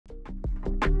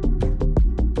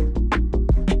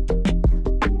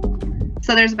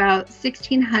So there's about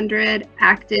 1,600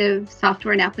 active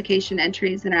software and application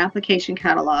entries in our application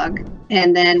catalog.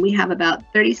 And then we have about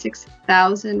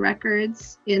 36,000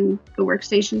 records in the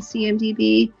workstation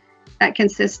CMDB. That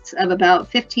consists of about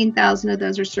 15,000 of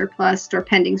those are surplus or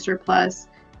pending surplus,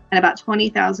 and about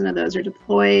 20,000 of those are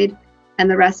deployed. And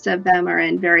the rest of them are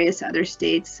in various other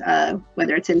states,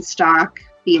 whether it's in stock,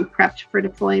 being prepped for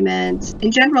deployment.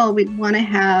 In general, we want to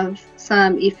have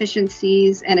some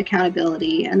efficiencies and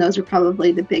accountability, and those are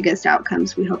probably the biggest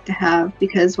outcomes we hope to have,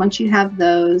 because once you have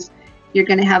those, you're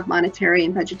going to have monetary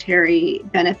and budgetary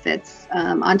benefits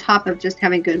on top of just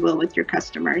having goodwill with your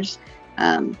customers.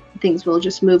 Things will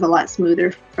just move a lot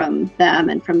smoother from them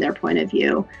and from their point of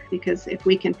view, because if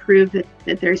we can prove that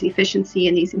there's efficiency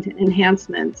in these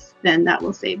enhancements, then that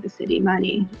will save the city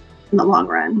money in the long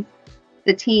run.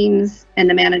 The teams and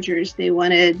the managers, they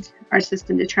wanted our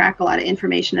system to track a lot of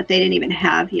information that they didn't even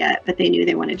have yet, but they knew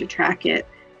they wanted to track it.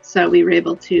 So we were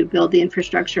able to build the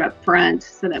infrastructure up front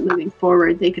so that moving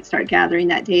forward, they could start gathering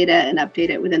that data and update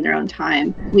it within their own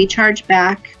time. We charge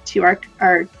back to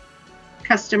our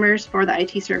customers for the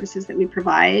IT services that we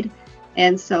provide.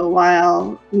 And so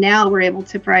while now we're able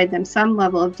to provide them some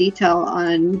level of detail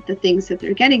on the things that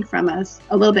they're getting from us,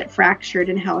 a little bit fractured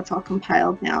in how it's all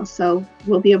compiled now. So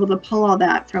we'll be able to pull all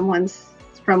that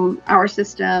from our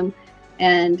system,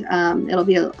 and it'll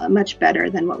be a much better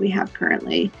than what we have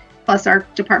currently. Plus, our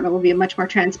department will be much more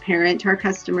transparent to our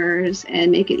customers and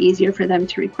make it easier for them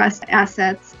to request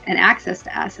assets and access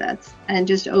to assets. And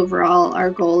just overall,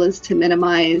 our goal is to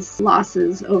minimize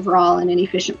losses overall and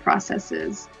inefficient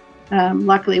processes.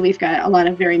 Luckily, we've got a lot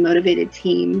of very motivated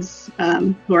teams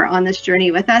who are on this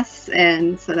journey with us.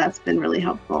 And so that's been really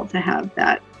helpful to have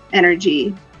that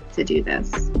energy to do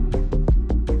this.